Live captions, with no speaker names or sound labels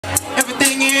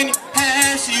in your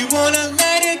past, you wanna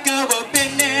let it go. I've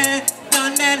been there,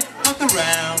 done that, walked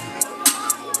around.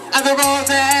 After all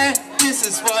that, this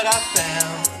is what I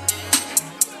found.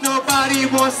 Nobody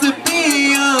wants to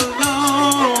be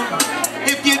alone.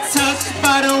 If you're touched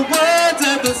by the words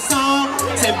of the song,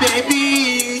 say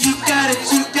baby, you got it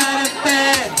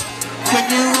bad. When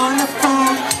you're on the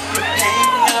phone, you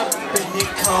hang up and you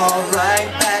call right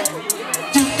back.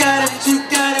 You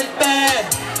got it bad.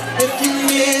 If you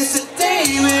miss a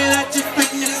day without you,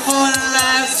 bring your whole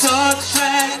life's off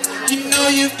track. You know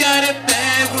you got it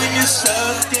bad when you're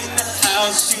stuck in the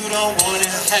house. You don't wanna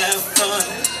have fun,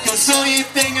 'cause all you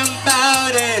think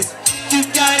about is you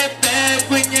got it bad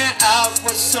when you're out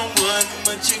with someone,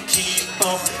 but you keep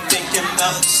on thinking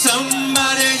about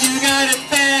somebody. You got it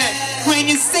bad when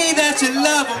you say that you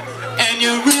love them, and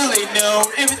you really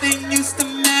know everything used to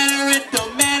matter. It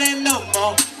don't matter no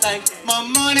more. Like my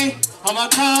money on my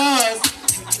cars,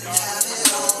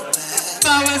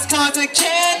 flowers, cards, and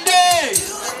candy.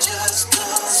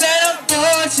 Said I'm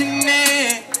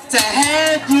fortunate to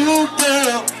have you,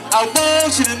 girl. I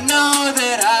want you to know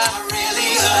that I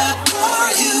really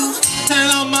adore you. Tell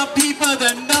all my people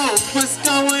that know what's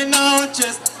going on.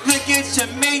 Just look at your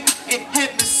mate and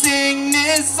help me sing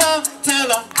this song. Tell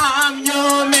her I'm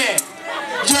your man,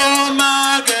 you're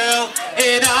my girl,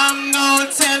 and I'm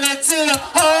gonna tell it to the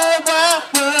whole wide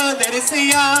world. Let it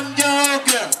say I'm your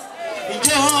girl,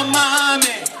 you're my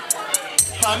man.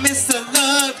 Promise to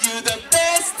love you the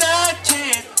best I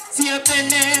can. See, I've been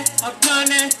there, I've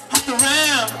done it, hopped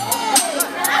around.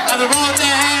 On the road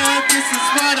there, this is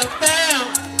what I found.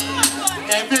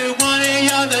 Every one of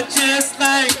y'all are just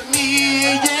like me,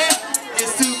 yeah.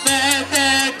 It's too bad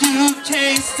that you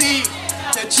can't see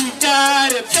that you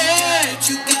got it bad.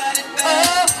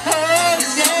 Oh,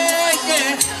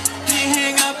 yeah. You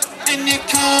hang up and you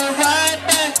call right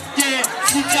back, yeah.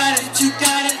 You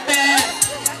got it bad.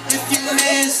 If you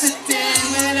miss a day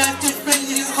without you, bring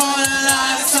your whole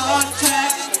life's on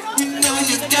track. You know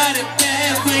you got it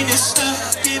bad when you're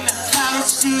stuck in the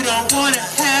house. You don't wanna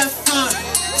have fun,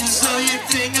 so you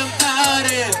think about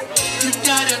it. You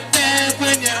got it bad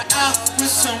when you're out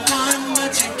with someone,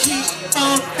 but you keep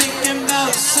on thinking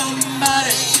about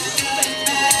somebody.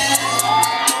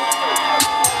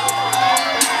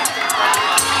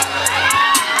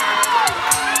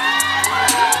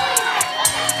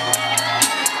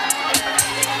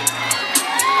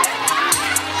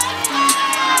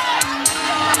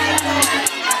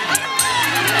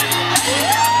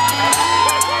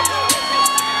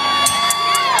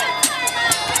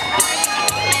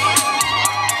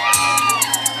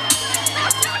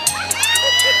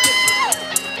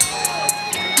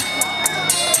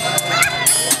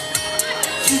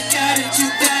 You got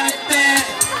it bad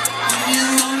when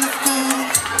you're on the phone,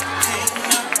 hang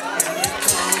up and you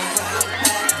call right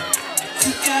back.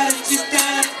 You got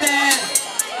it bad.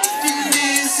 If you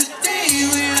miss a day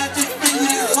without you, bring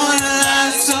your whole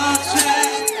life's off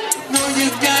track. No, you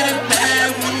got it bad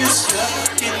when you're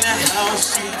stuck in the house.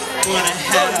 You wanna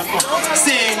have fun,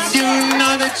 saying you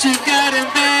know that you got